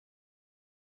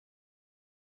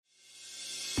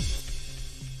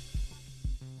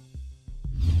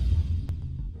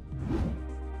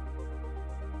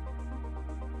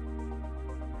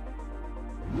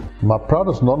My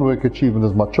proudest non-work achievement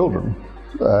is my children,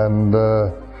 and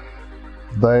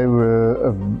they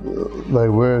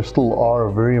were, still are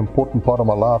a very important part of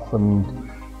my life. And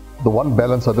the one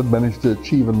balance I did manage to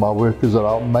achieve in my work is that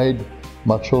I made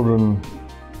my children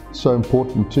so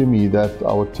important to me that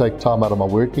I would take time out of my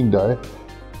working day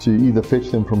to either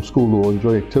fetch them from school or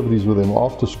enjoy activities with them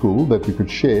after school that we could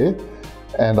share.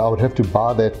 And I would have to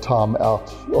buy that time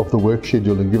out of the work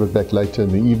schedule and give it back later in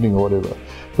the evening or whatever.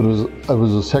 But it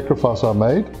was a sacrifice I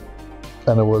made,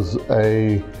 and it was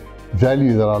a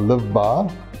value that I lived by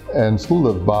and still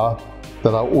live by,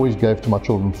 that I always gave to my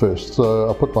children first. So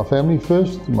I put my family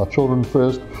first, my children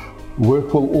first.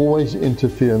 Work will always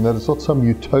interfere, and that is not some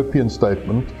utopian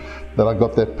statement that I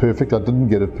got that perfect. I didn't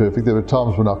get it perfect. There were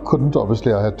times when I couldn't.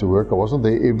 Obviously I had to work. I wasn't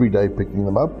there every day picking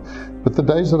them up, but the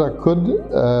days that I could,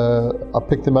 I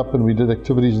picked them up and we did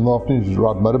activities in the afternoons. We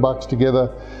ride motorbikes together.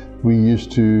 We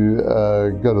used to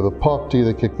go to the park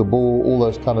together, kick the ball, all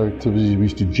those kind of activities. We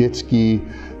used to jet ski.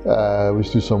 We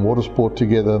used to do some water sport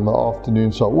together in the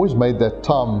afternoon. So I always made that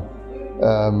time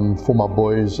for my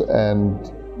boys, and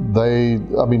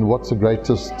what's the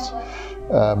greatest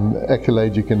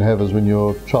accolade you can have is when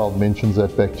your child mentions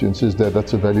that back to you and says, "Dad,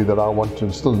 that's a value that I want to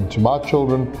instill into my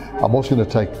children. I'm also going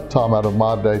to take time out of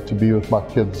my day to be with my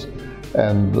kids."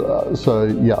 And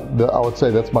I would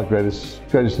say that's my greatest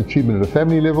achievement at a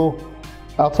family level.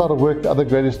 Outside of work, the other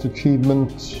greatest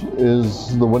achievement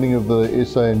is the winning of the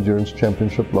SA Endurance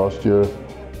Championship last year.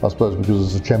 I suppose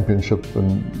because it's a championship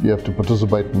and you have to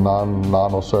participate in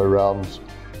nine or so rounds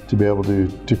to be able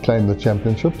to claim the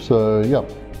championship. So yeah,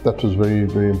 that was very,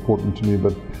 very important to me.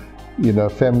 But you know,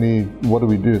 family, what do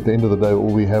we do? At the end of the day,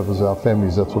 all we have is our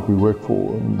families. That's what we work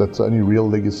for, and that's the only real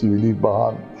legacy we leave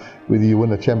behind. Whether you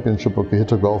win a championship or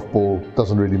hit a golf ball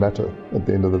doesn't really matter at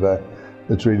the end of the day.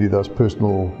 It's really those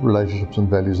personal relationships and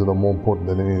values that are more important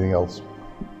than anything else.